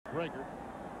Traeger.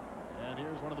 And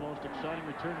here's one of the most exciting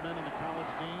return men in the college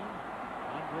game.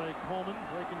 Andre Coleman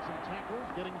breaking some tackles,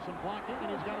 getting some blocking,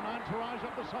 and he's got an entourage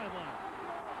up the sideline.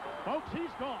 Folks, he's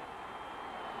gone.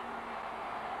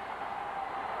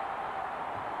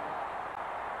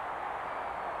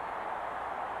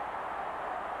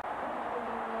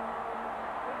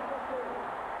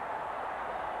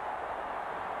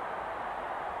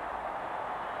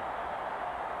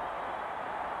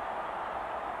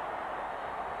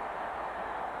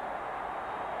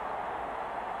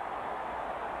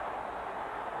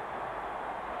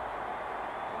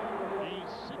 A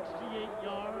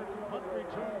 68-yard punt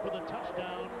return for the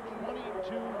touchdown,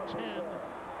 22-10.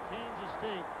 Kansas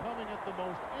State coming at the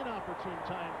most inopportune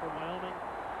time for Wyoming,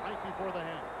 right before the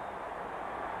half.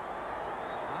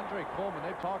 Andre Coleman,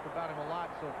 they've talked about him a lot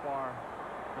so far,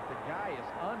 but the guy is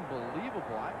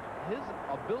unbelievable. His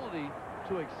ability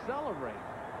to accelerate.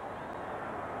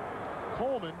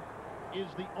 Coleman is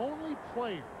the only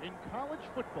player in college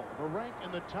football to rank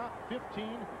in the top 15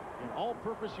 in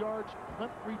all-purpose yards,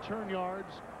 punt return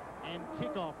yards, and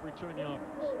kickoff return yards.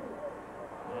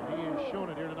 And he has shown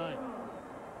it here tonight.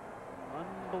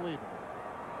 Unbelievable.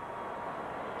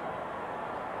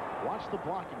 Watch the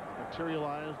blocking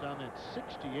materialize on that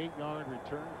 68-yard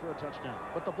return for a touchdown.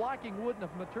 But the blocking wouldn't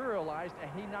have materialized had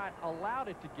he not allowed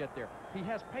it to get there. He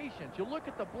has patience. You look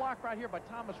at the block right here by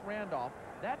Thomas Randolph.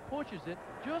 That pushes it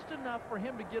just enough for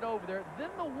him to get over there. Then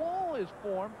the wall is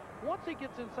formed. Once he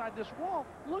gets inside this wall,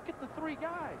 look at the three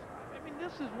guys. I mean,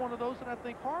 this is one of those that I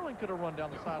think Harlan could have run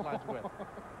down the sidelines with. Of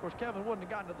course, Kevin wouldn't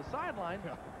have gotten to the sideline.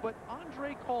 Yeah. But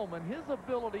Andre Coleman, his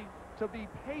ability to be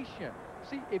patient.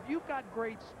 See, if you've got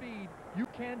great speed, you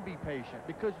can be patient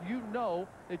because you know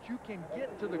that you can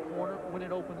get to the corner when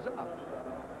it opens up.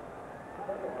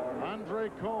 Andre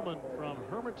Coleman from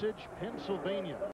Hermitage, Pennsylvania.